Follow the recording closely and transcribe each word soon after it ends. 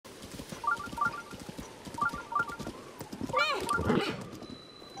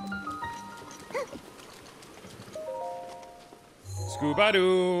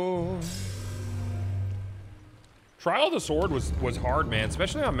Scuba-doo. Trial of the Sword was hard, man,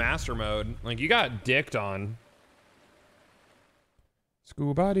 especially on master mode. Like, you got dicked on.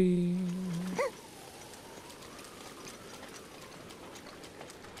 Scuba-dee.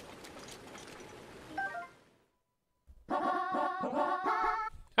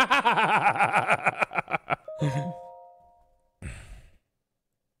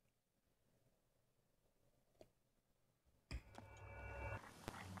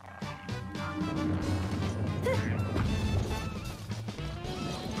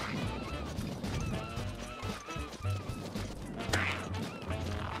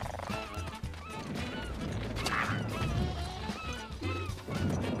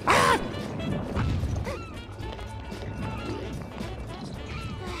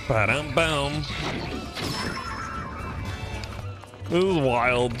 Ba-dum-bum. This is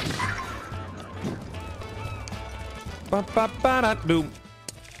wild. Ba-ba-ba-da-doom.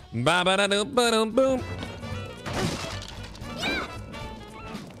 Ba-ba-da-doom-ba-dum-boom.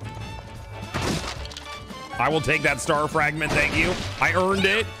 I will take that star fragment, thank you. I earned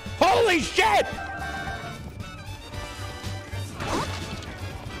it. Holy shit!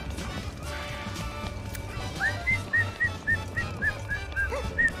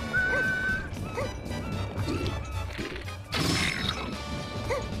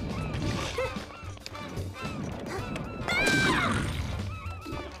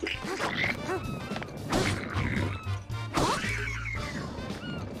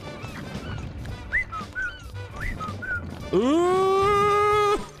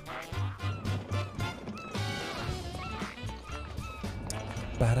 Ooh!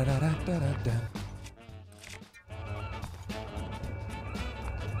 Ba-da-da-da-da-da-da.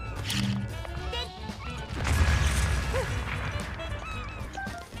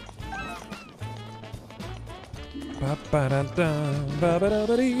 Ba-ba-da-da,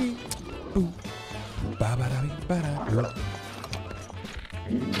 ba-ba-da-ba-dee, boo. Ba-ba-da-dee-ba-da.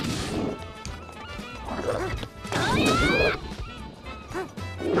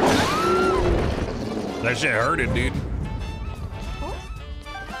 That shit hurted, dude.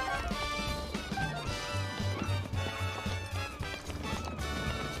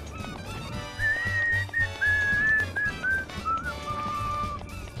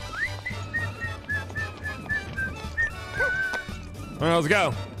 All right, let's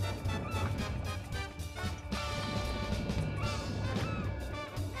go.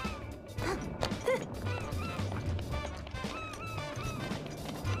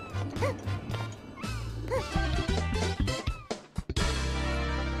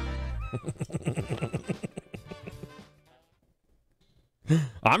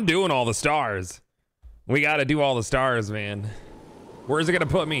 I'm doing all the stars. We got to do all the stars, man. Where's it gonna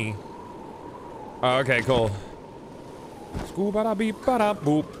put me? Oh, okay, cool. Scuba beep ba da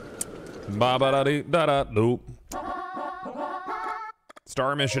boop. Ba ba da dee da da doop.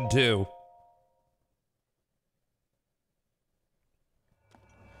 Star mission 2.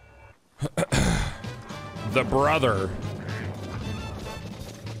 The brother.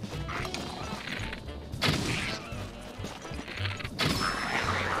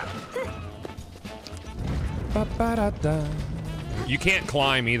 Ba-ba-da-da. You can't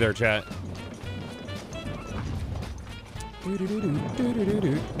climb either, chat.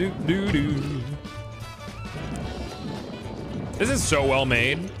 This is so well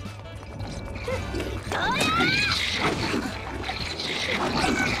made.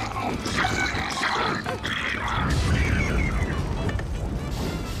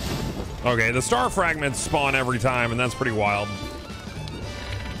 Okay, the star fragments spawn every time, and that's pretty wild.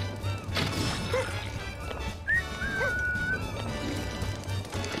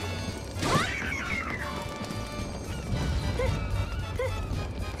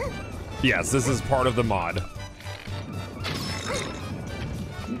 Yes, this is part of the mod.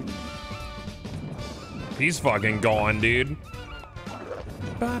 He's fucking gone, dude.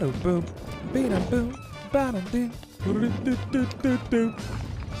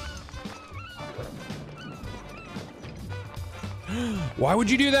 Why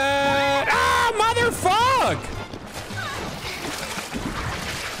would you do that? Ah, motherfuck!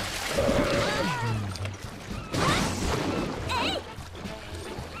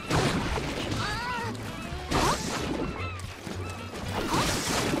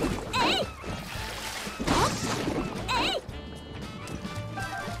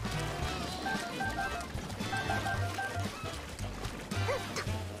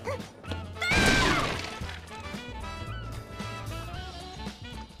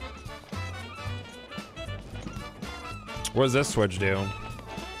 What does this switch do?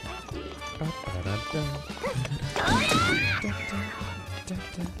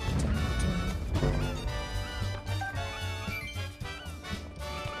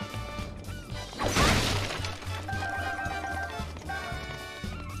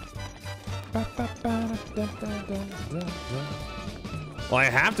 Well, I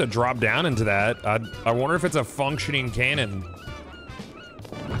have to drop down into that. I wonder if it's a functioning cannon.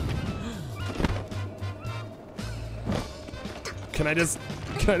 Can I just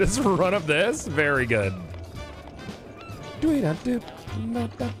run up this? Very good.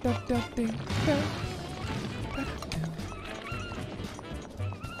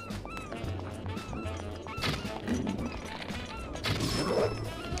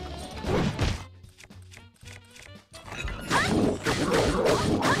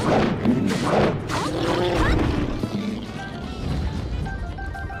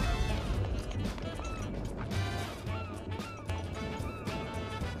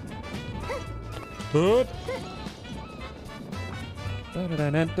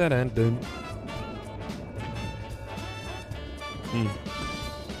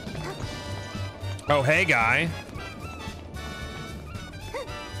 Oh, hey, guy.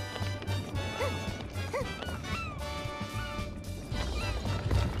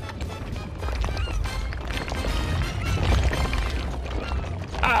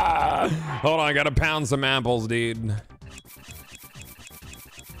 Ah! Hold on, I gotta pound some apples, dude.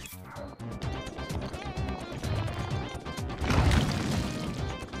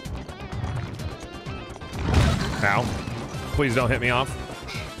 Ow. Please don't hit me off.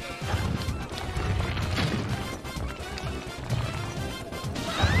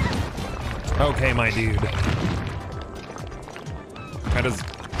 Okay, my dude.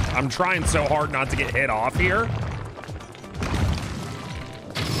 I'm trying so hard not to get hit off here.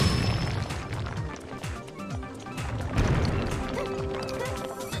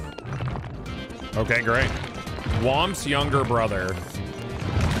 Okay, great. Womp's younger brother.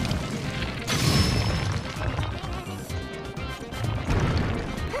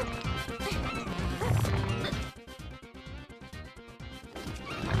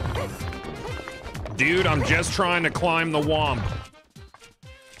 Dude, I'm just trying to climb the womp.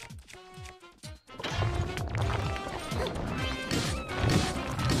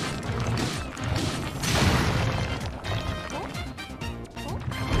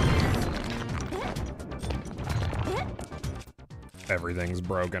 Everything's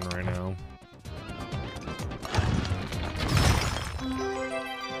broken right now.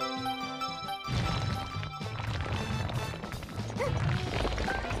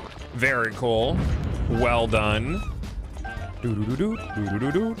 Very cool. Well done. Do do do do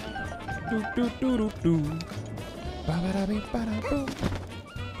do do do do do do do do. Ba ba da bee ba da boom.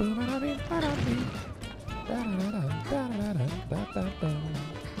 Boom ba da bee ba da bee. Da da da da da da da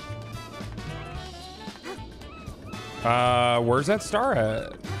da. Where's that star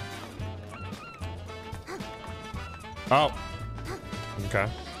at? Oh. Okay.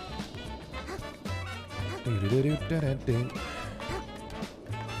 Do do do do da da.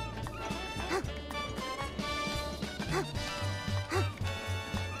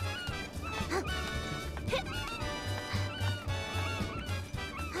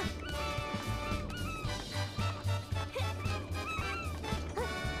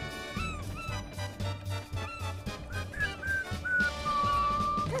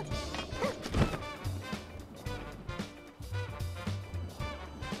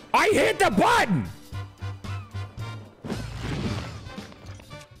 I hit the button!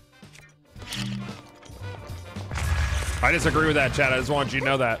 I disagree with that, chat. I just want you to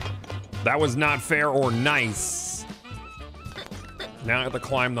know that. That was not fair or nice. Now I have to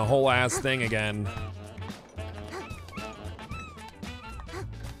climb the whole ass thing again.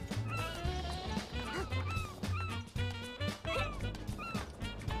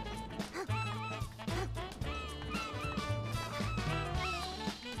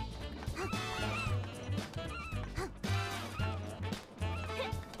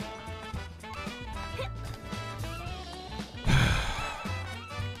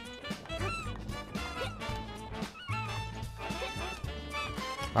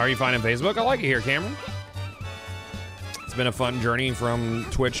 How are you finding Facebook? I like it here, Cameron. It's been a fun journey from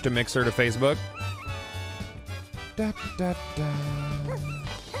Twitch to Mixer to Facebook. Da, da, da.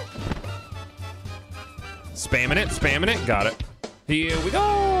 Spamming it, got it. Here we go.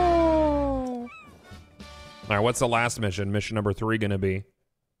 All right, what's the last mission? Mission number 3 gonna be?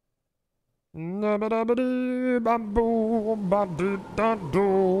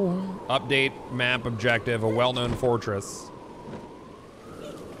 Update map objective, a well-known fortress.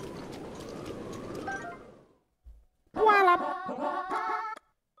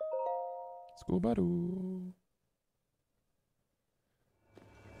 Scuba-doo.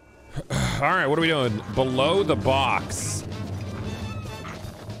 All right, what are we doing? Below the box.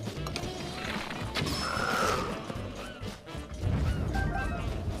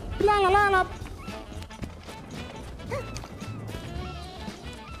 La la la la.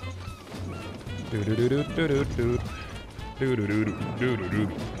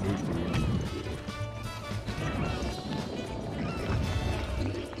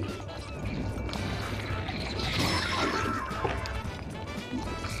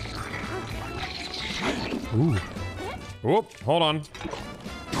 Ooh. Whoop, hold on.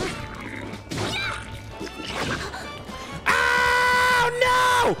 Oh,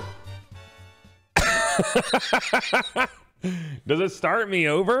 no! Does it start me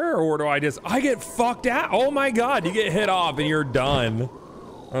over, or do I get fucked out? Oh my god, you get hit off and you're done.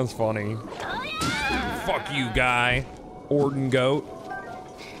 That's funny. Fuck you, guy. Orden goat.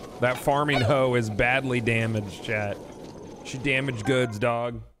 That farming hoe is badly damaged, chat. She damaged goods,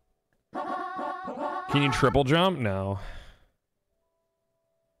 dog. Can you triple jump? No.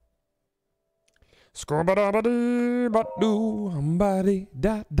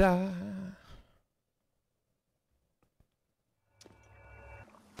 Scrubba-dabba-dee-ba-doo-body-da-da.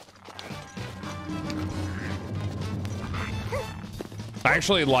 I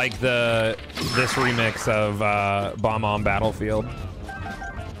actually like this remix of Bomb on Battlefield.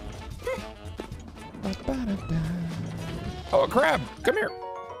 Oh, a crab! Come here,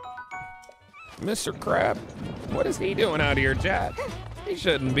 Mr. Crab. What is he doing out here, chat? He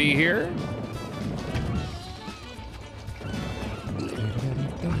shouldn't be here.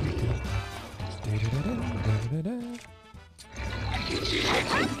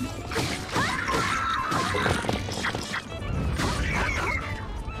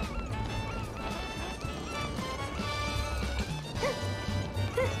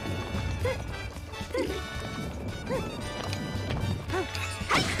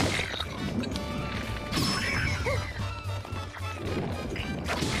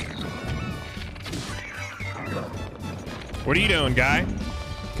 What are you doing, guy?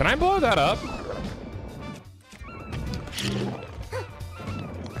 Can I blow that up?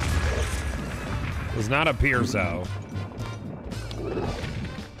 Does not appear so.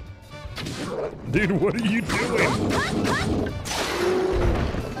 Dude, what are you doing?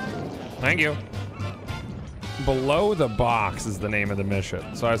 Thank you. Below the box is the name of the mission.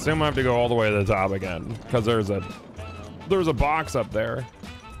 So I assume I have to go all the way to the top again, because there's a box up there.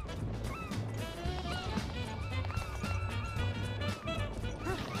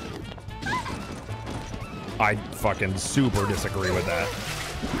 I fucking super disagree with that.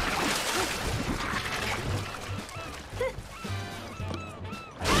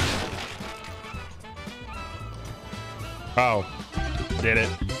 Oh, did it.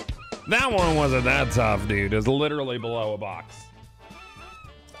 That one wasn't that tough, dude. It was literally below a box.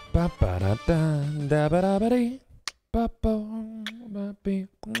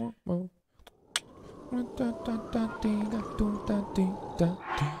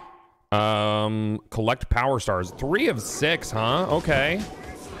 Collect power stars. 3 of 6, huh? Okay.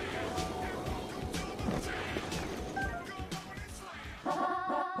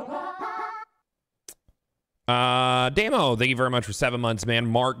 Damo, thank you very much for 7 months, man.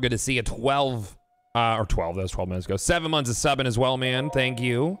 Mark, good to see you. 12, or 12, that was 12 minutes ago. 7 months of subbing as well, man. Thank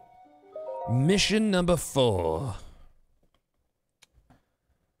you. Mission number 4.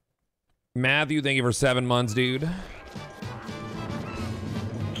 Matthew, thank you for 7 months, dude.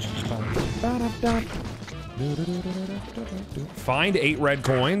 Find 8 red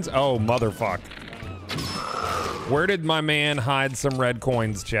coins? Oh, motherfuck. Where did my man hide some red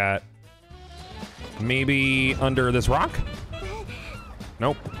coins, chat? Maybe under this rock?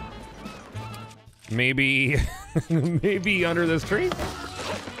 Nope. Maybe... maybe under this tree?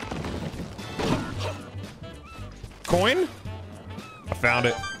 Coin? I found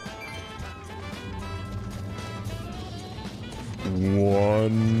it.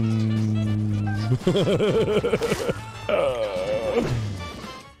 1.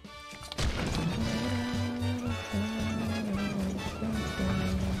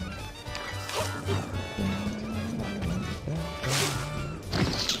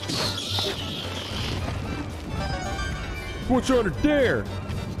 What's under there?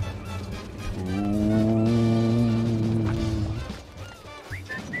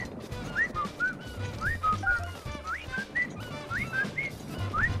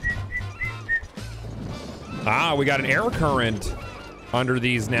 Ah, we got an air current under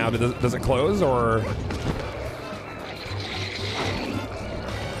these now. Does it close or?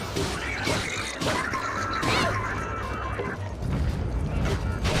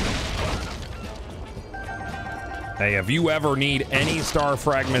 Hey, if you ever need any star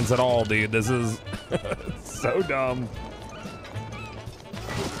fragments at all, dude, this is so dumb.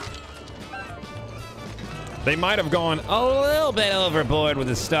 They might have gone a little bit overboard with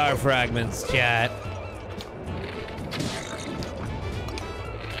the star fragments, chat.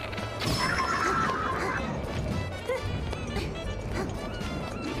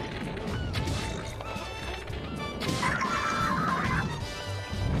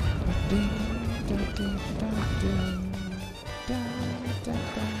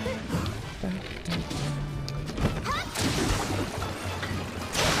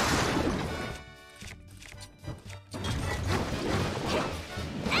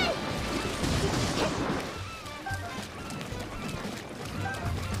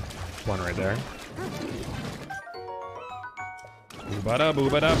 one right there. Boo-ba-da,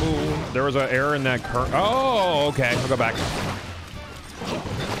 boo-ba-da, boo. There was an error in that current. Oh, okay. I'll go back.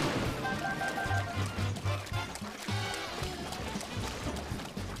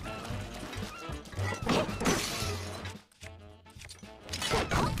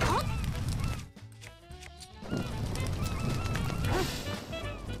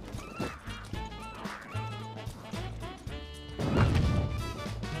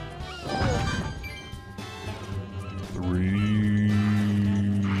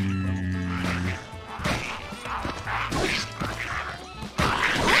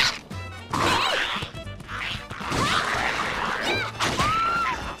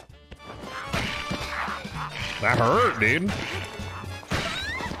 That hurt, dude.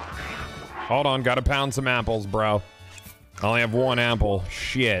 Hold on, gotta pound some apples, bro. I only have one apple.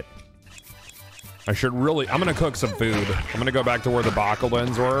 Shit. I should really... I'm gonna cook some food. I'm gonna go back to where the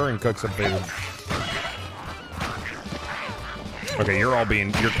boccolins were and cook some food. Okay, you're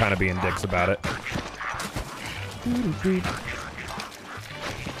kind of being dicks about it.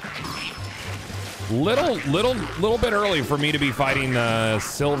 Little bit early for me to be fighting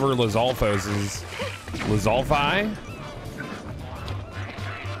silver Lizalfos. Lizalfi?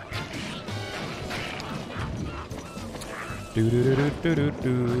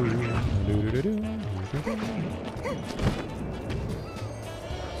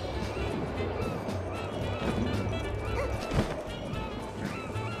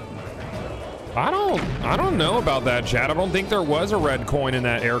 I don't know about that, chat. I don't think there was a red coin in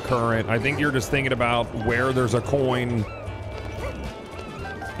that air current. I think you're just thinking about where there's a coin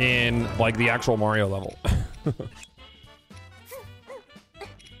in, like, the actual Mario level.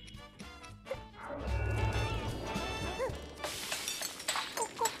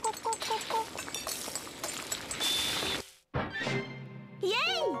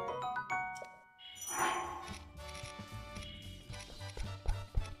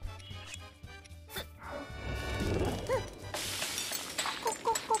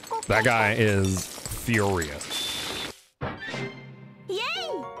 That guy is furious. Yay!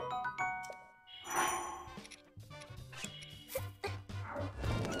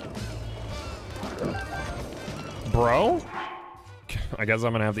 Bro? I guess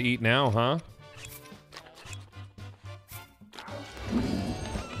I'm gonna have to eat now, huh?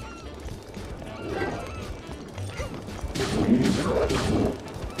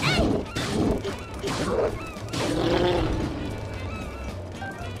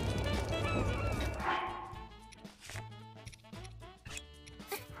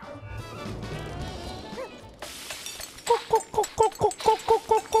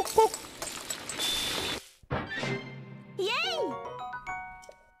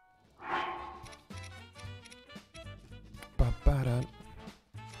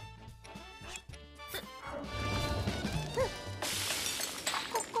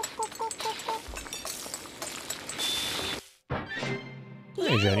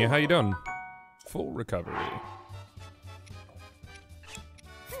 Hey, Jenya, how you doing? Full recovery.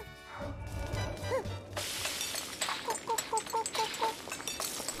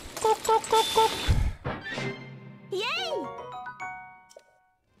 Yay!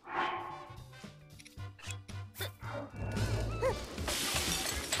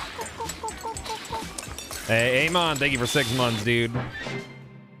 Hey, Amon, thank you for 6 months, dude.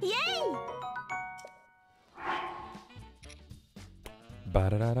 Yay!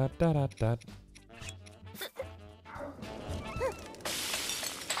 Ba-da-da-da-da-da-da.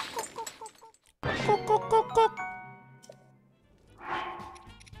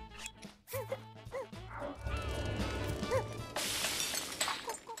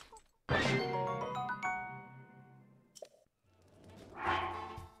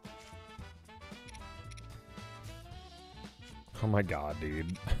 Oh my god,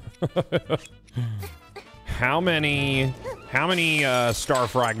 dude. How many star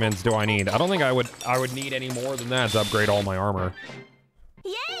fragments do I need? I don't think I would need any more than that to upgrade all my armor.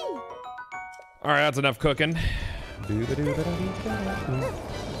 Yay! All right, that's enough cooking.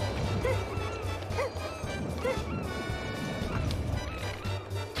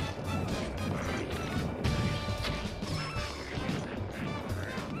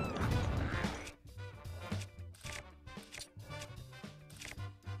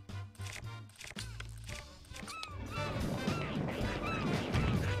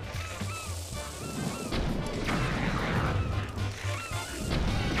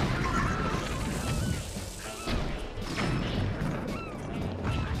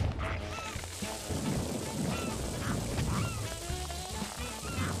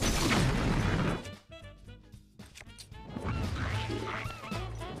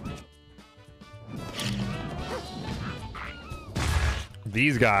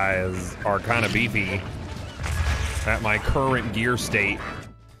 These guys are kind of beefy at my current gear state.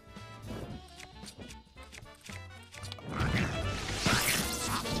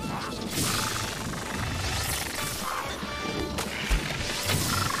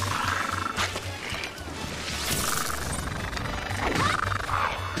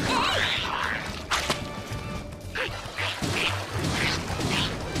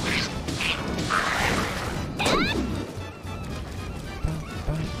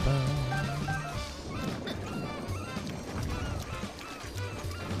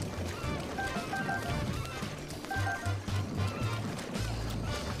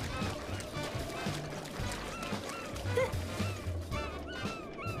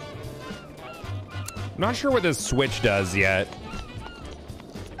 I'm not sure what this switch does yet.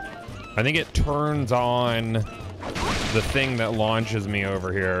 I think it turns on the thing that launches me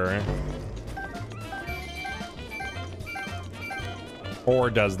over here. Or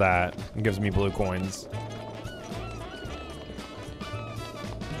does that. It gives me blue coins.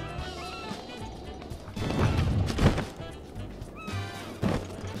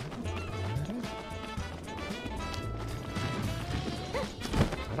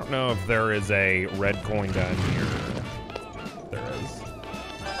 I don't know if there is a red coin down here. There is.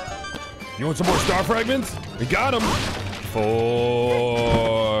 You want some more star fragments? We got them.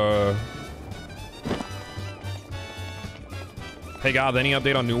 4. Hey, God, any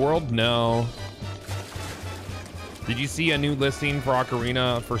update on New World? No. Did you see a new listing for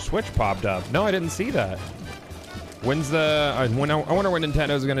Ocarina for Switch popped up? No, I didn't see that. When's the... I wonder when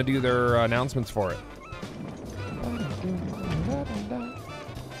Nintendo's going to do their announcements for it.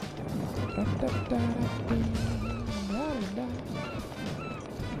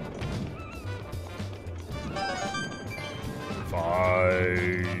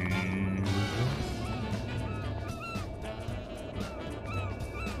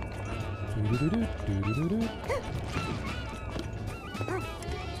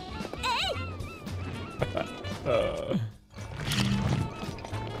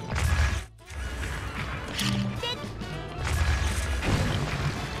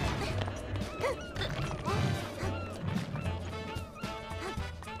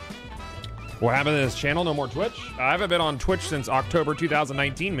 What happened to this channel? No more Twitch? I haven't been on Twitch since October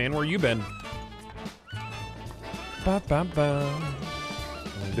 2019, man. Where you been?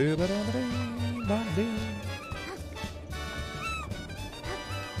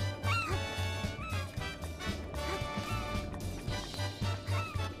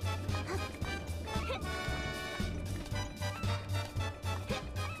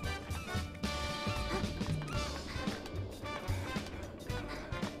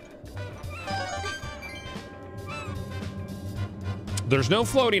 There's no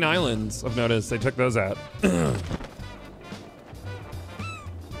floating islands, I've noticed. They took those out.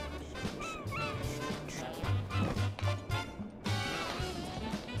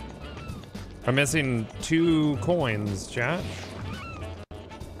 I'm missing 2 coins, chat.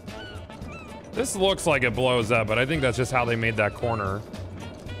 This looks like it blows up, but I think that's just how they made that corner.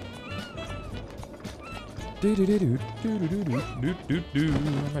 I'm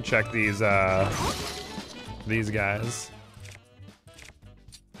gonna check these guys.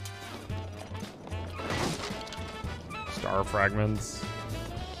 Star fragments.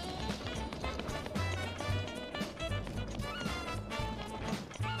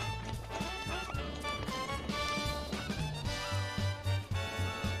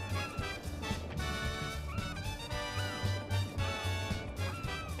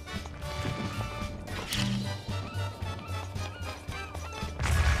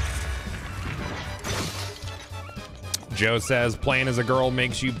 Joe says playing as a girl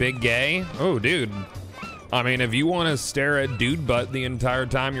makes you big gay. Oh, dude. I mean, if you want to stare at dude butt the entire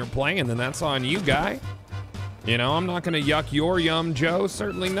time you're playing, then that's on you, guy. You know, I'm not going to yuck your yum, Joe.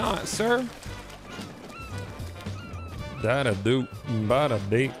 Certainly not, sir. Da-da-doo,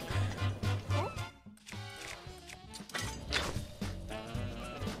 ba-da-dee.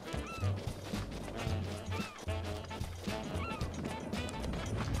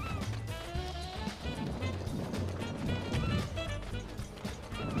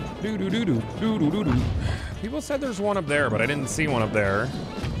 Do-do-do-do-do-do-do-do. People said there's one up there, but I didn't see one up there.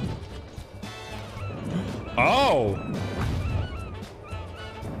 Oh!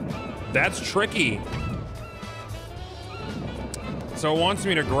 That's tricky. So it wants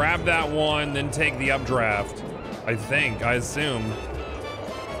me to grab that one, then take the updraft. I think, I assume.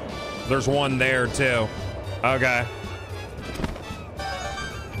 There's one there, too. Okay.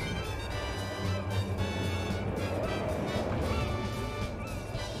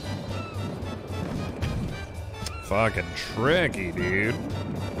 fucking tricky, dude.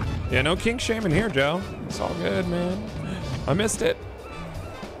 Yeah, no kink shaming here, Joe. It's all good, man. I missed it.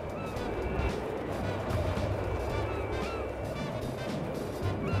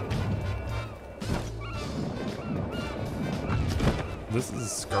 This is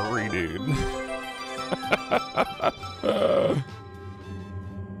scurry, dude.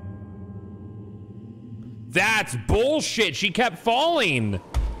 That's bullshit. She kept falling.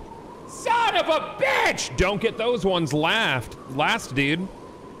 Son of a bitch! Don't get those ones last, dude.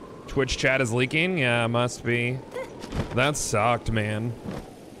 Twitch chat is leaking? Yeah, must be. That sucked, man.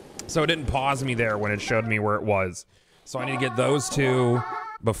 So it didn't pause me there when it showed me where it was. So I need to get those two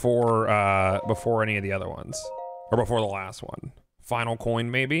before any of the other ones. Or before the last one. Final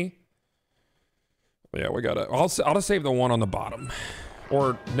coin, maybe? Yeah, we gotta... I'll just save the one on the bottom.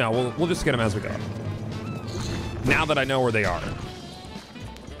 Or, no, we'll just get them as we go. Now that I know where they are.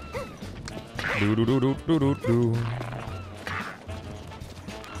 Do do do do do do do.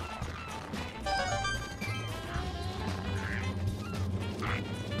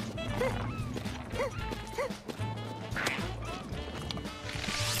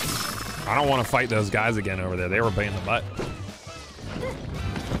 I don't want to fight those guys again over there. They were a pain in the butt.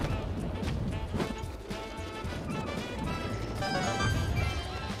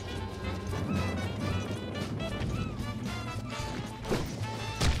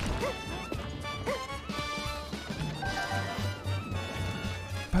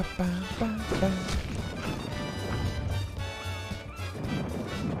 Ba, ba, ba, ba.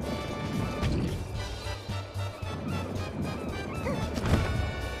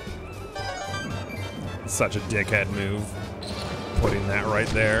 Such a dickhead move. Putting that right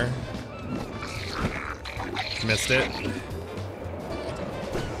there. Missed it.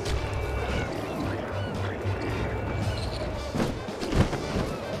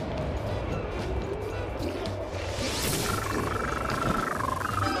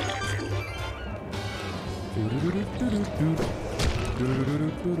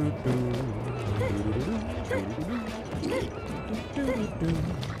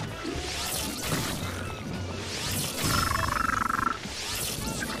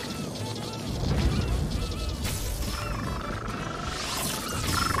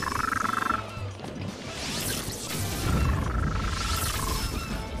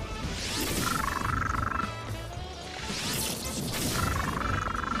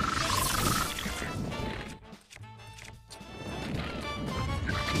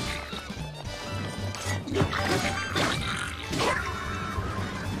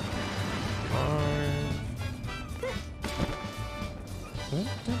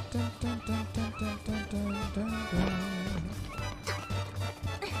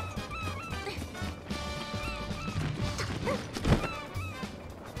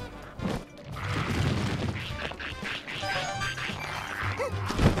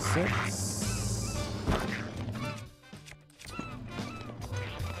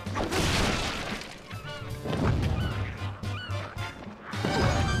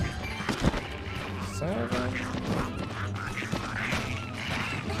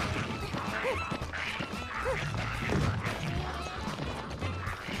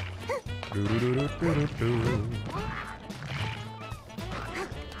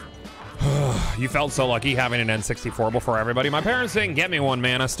 You felt so lucky having an N64 before everybody. My parents didn't get me one,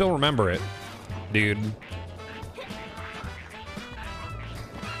 man. I still remember it, dude.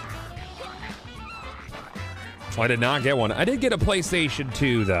 I did not get one. I did get a PlayStation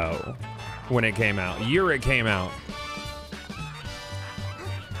 2, though, when it came out. Year it came out.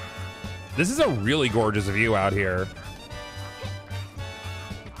 This is a really gorgeous view out here.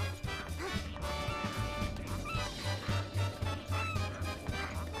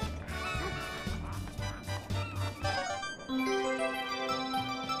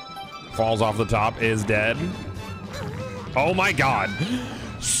 Falls off the top, is dead. Oh my god.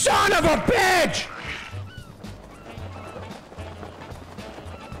 Son of a bitch!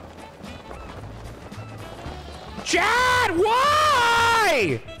 Chad,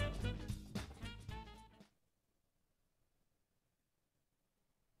 why?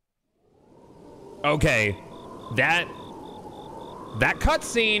 Okay, that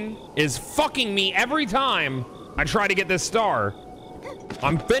cutscene is fucking me every time I try to get this star.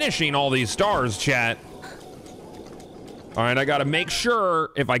 I'm finishing all these stars, chat. All right, I gotta make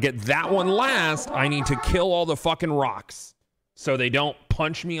sure if I get that one last, I need to kill all the fucking rocks so they don't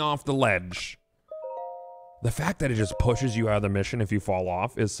punch me off the ledge. The fact that it just pushes you out of the mission if you fall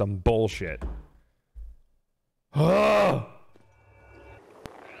off is some bullshit. All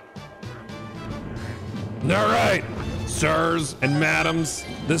right, sirs and madams,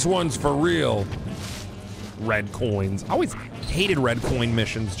 this one's for real. red coins. I always hated red coin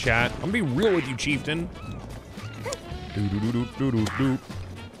missions, chat. I'm gonna be real with you, chieftain. We'll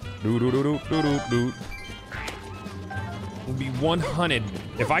be one hunted.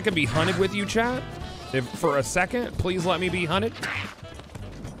 If I could be hunted with you, chat, if for a second, please let me be hunted.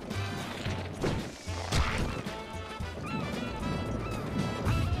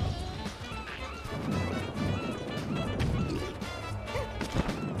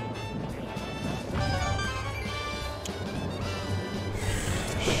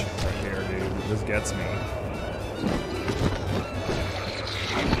 Gets me.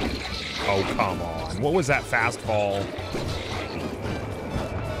 Oh, come on. What was that fastball?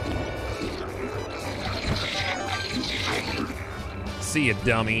 See ya,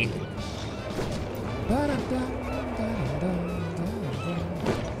 dummy.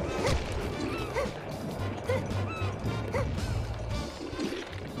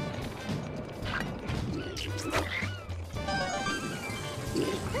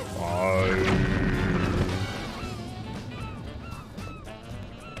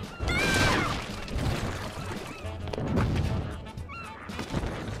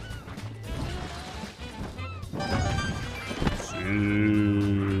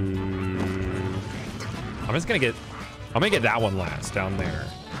 I'm gonna get that one last down there.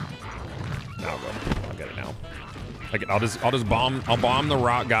 No, I'll get it now. I'll just bomb the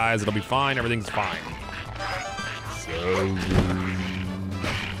rock guys. It'll be fine. Everything's fine. So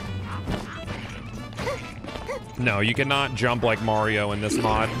no, you cannot jump like Mario in this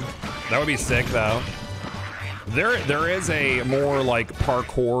mod. That would be sick though. There is a more like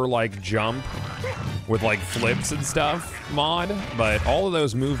parkour like jump with like flips and stuff mod, but all of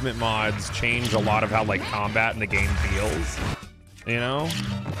those movement mods change a lot of how like combat in the game feels, you know?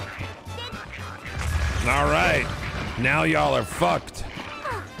 All right, now y'all are fucked.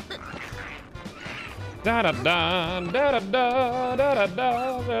 Da da da da da da da da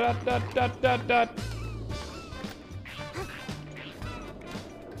da da da da.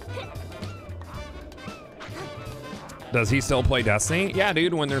 Does he still play Destiny? Yeah,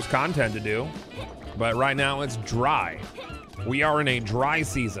 dude, when there's content to do. But right now it's dry. We are in a dry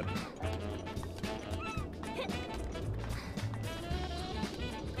season.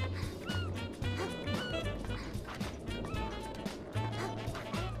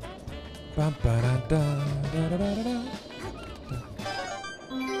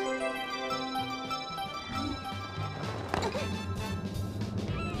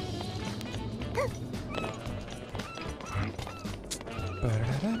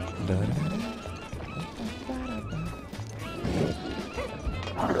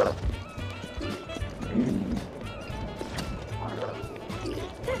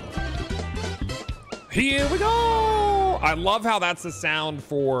 Here we go! I love how that's the sound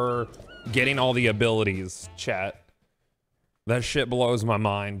for getting all the abilities, chat. That shit blows my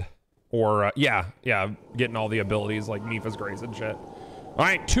mind. Or, yeah, getting all the abilities like Mifa's Grace and shit. All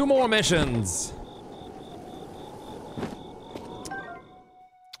right, 2 more missions.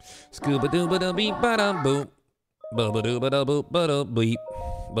 Scooba-dooba-da-beep-ba-dum-boop. Bubba-dooba-da-boop-ba-da-beep.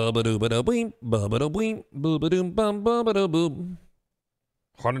 Bubba-dooba-da-beep. Bubba-da-beep. Booba-doom-bum-bubba-da-boop.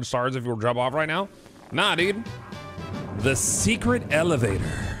 100 stars if you'll jump off right now? Nah, dude. The secret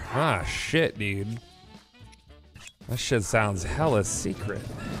elevator. Ah, shit, dude. That shit sounds hella secret.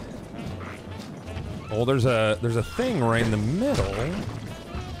 Oh, there's a thing right in the middle.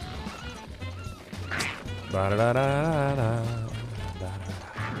 Ba-da-da-da-da-da.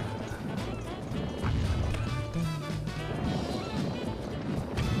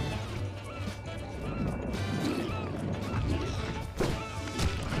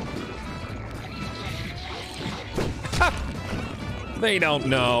 They don't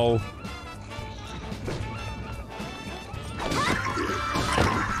know.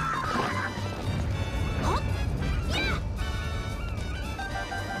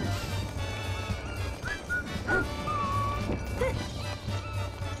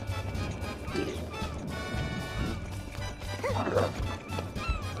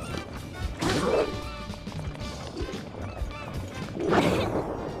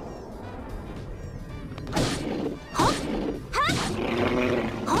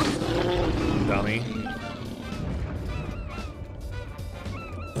 Dummy.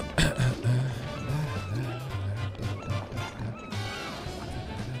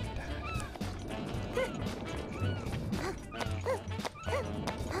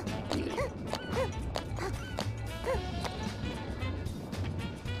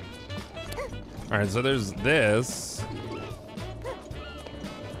 All right, so there's this.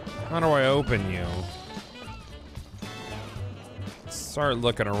 How do I open you? start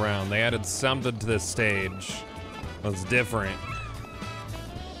looking around. They added something to this stage that's different.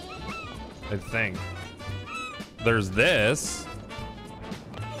 I think. There's this.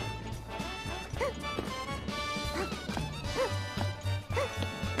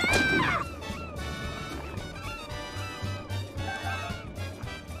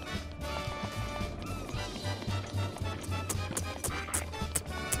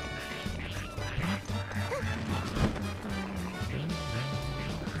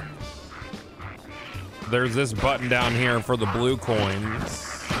 There's this button down here for the blue coins.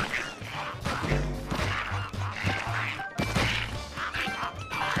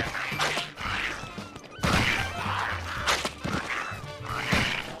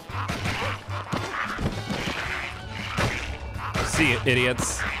 See it,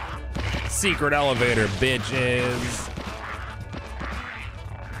 idiots. Secret elevator, bitches.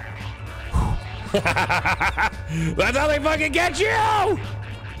 That's how they fucking get you!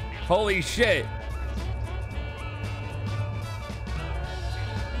 Holy shit.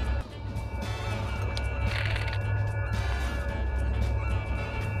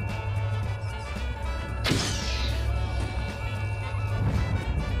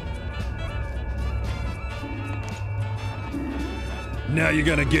 Now you're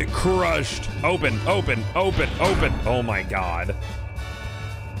gonna get crushed. Open, open, open, open. Oh my God.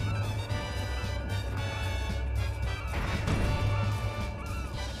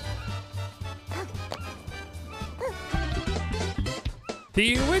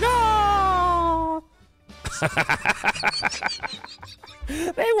 Here we go.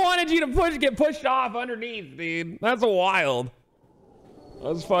 They wanted you to get pushed off underneath, dude. That's wild.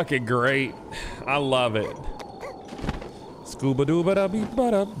 That's fucking great. I love it. Scuba dooba da beep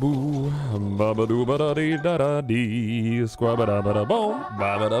ba da boo, baba dooba da dee da da dee, squabba da ba da boom,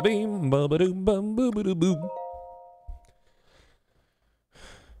 baba da beam, baba doo bum boo ba doo boo.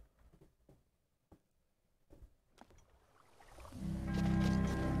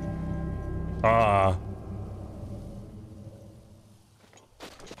 Oh.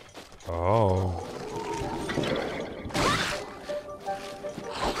 Oh.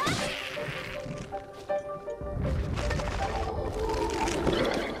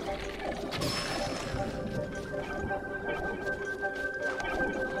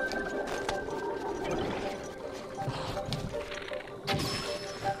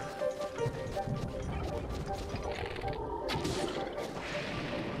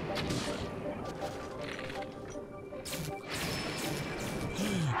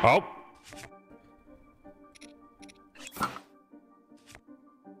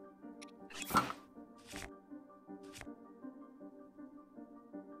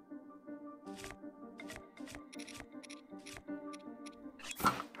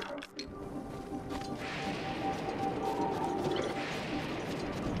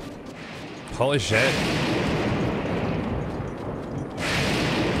 Holy shit.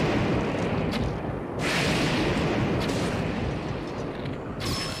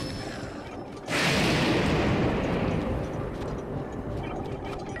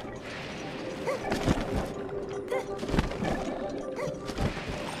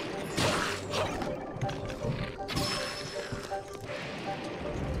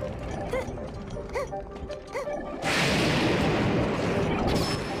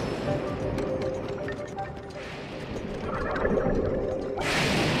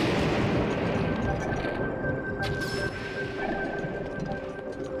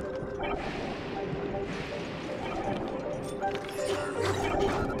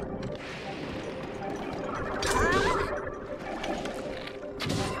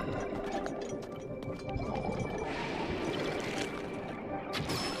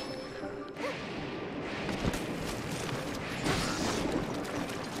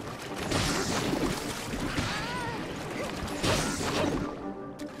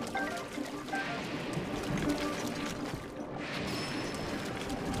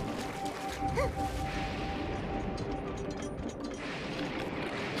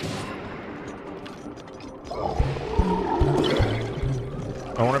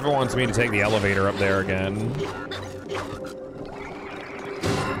 I wonder if it wants me to take the elevator up there again.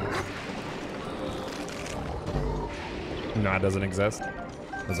 No, it doesn't exist.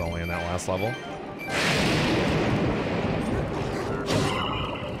 It's only in that last level.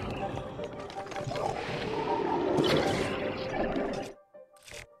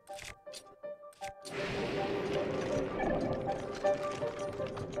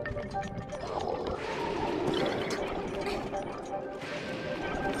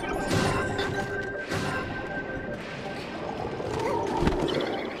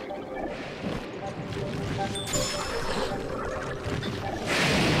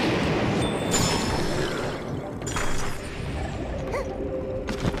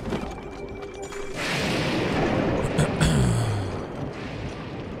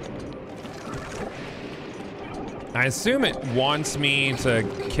 I assume it wants me to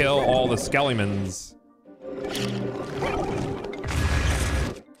kill all the skeletons.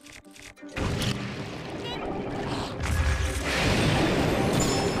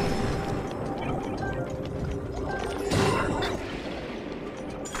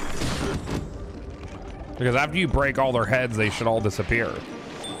 Because after you break all their heads, they should all disappear.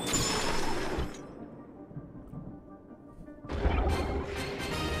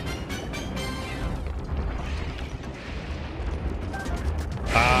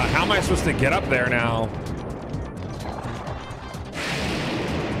 How am I supposed to get up there now?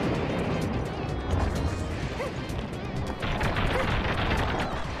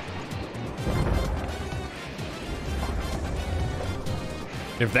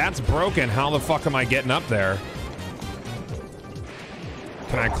 If that's broken, how the fuck am I getting up there?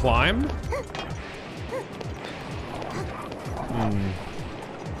 Can I climb?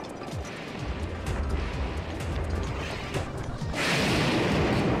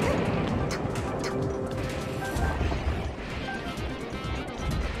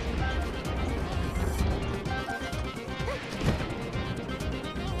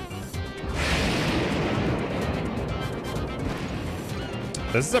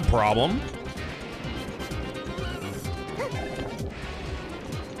 This is a problem.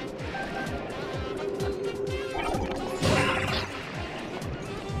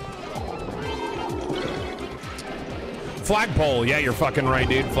 Flagpole. Yeah, you're fucking right,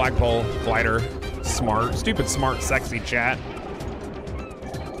 dude. Flagpole. Glider. Smart. Stupid, smart, sexy chat.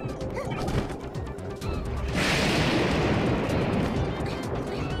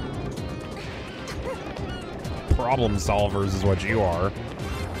 Problem solvers is what you are.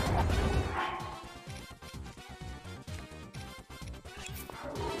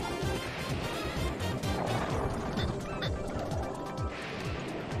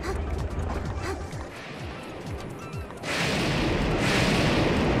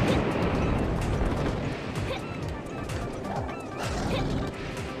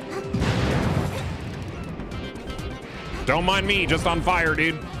 Don't mind me, just on fire,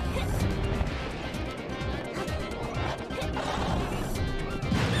 dude.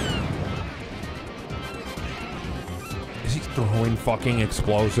 Is he throwing fucking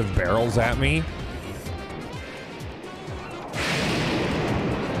explosive barrels at me?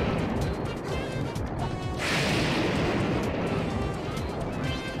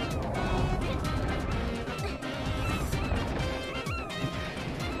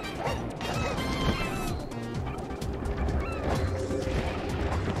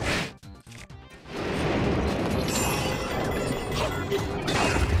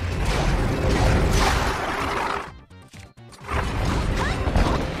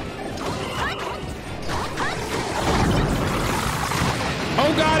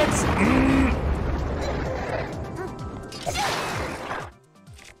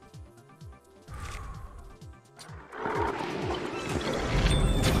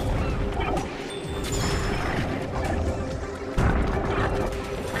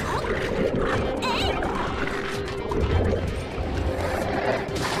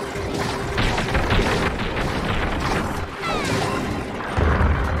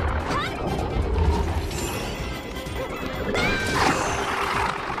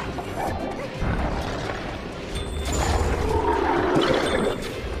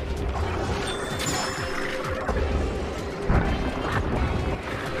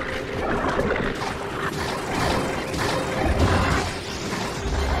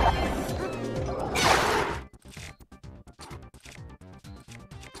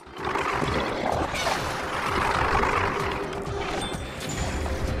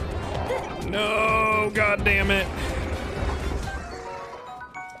 No, god damn it.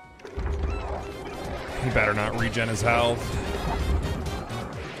 He better not regen his health.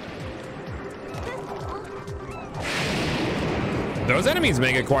 Those enemies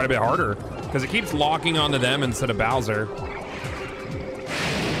make it quite a bit harder because it keeps locking onto them instead of Bowser.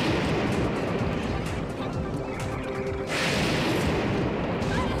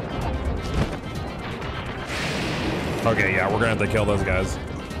 Okay, yeah, we're gonna have to kill those guys.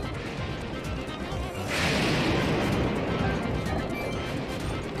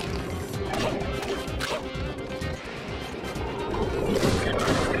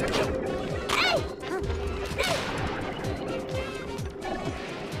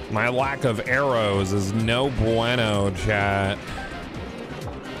 My lack of arrows is no bueno, chat.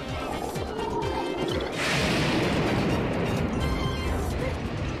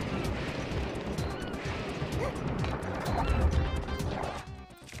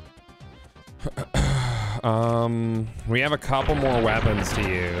 We have a couple more weapons to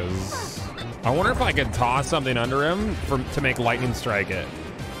use. I wonder if I could toss something under him to make lightning strike it.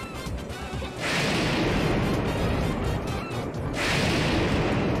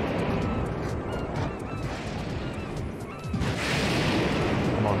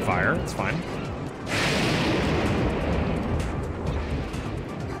 I'm on fire. It's fine.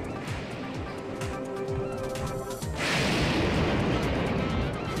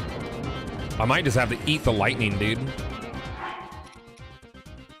 I might just have to eat the lightning, dude.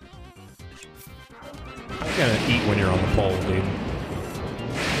 I'm gonna eat when you're on the pole, dude.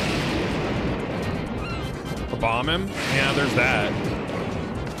 Bomb him? Yeah, there's that.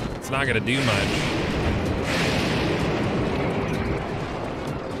 It's not gonna do much.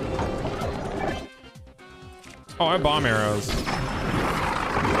 Oh, I have bomb arrows.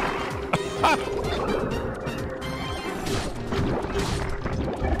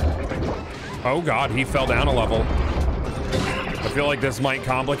 Oh God, he fell down a level. I feel like this might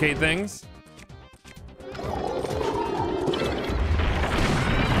complicate things.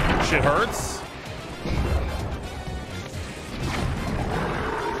 Shit hurts.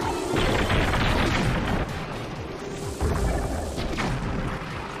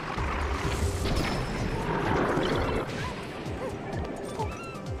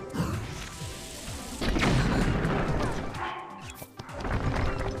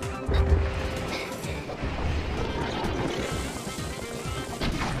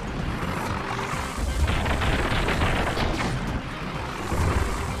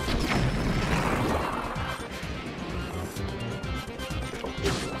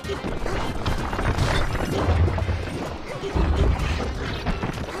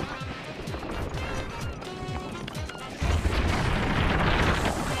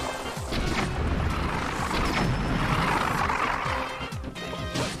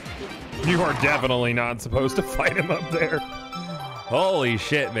 You are definitely not supposed to fight him up there. Holy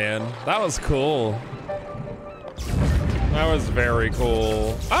shit, man. That was cool. That was very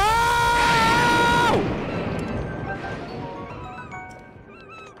cool. Oh!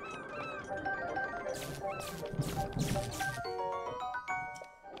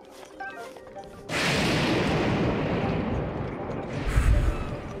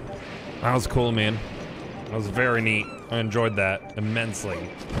 That was cool, man. That was very neat. I enjoyed that immensely.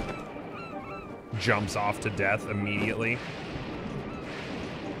 Jumps off to death immediately.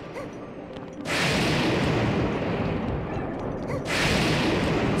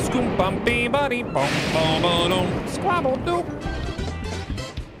 Scoom bumpy buddy bum bum bum squabble doo.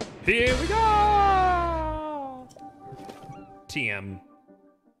 Here we go. TM.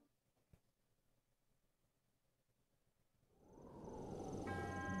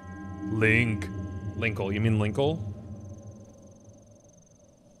 Link. Linkle. You mean Linkle?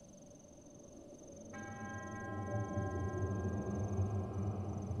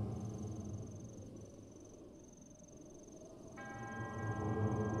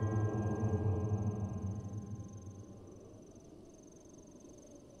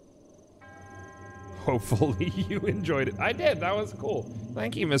 Hopefully you enjoyed it. I did. That was cool.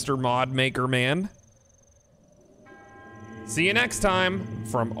 Thank you, Mr. Mod Maker Man. See you next time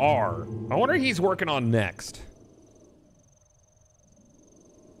from R. I wonder what he's working on next.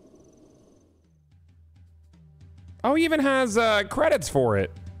 Oh, he even has credits for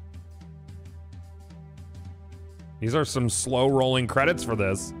it. These are some slow rolling credits for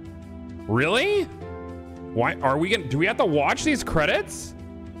this. Really? Why are we gonna, do we have to watch these credits?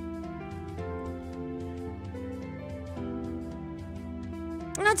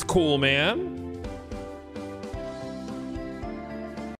 That's cool, man.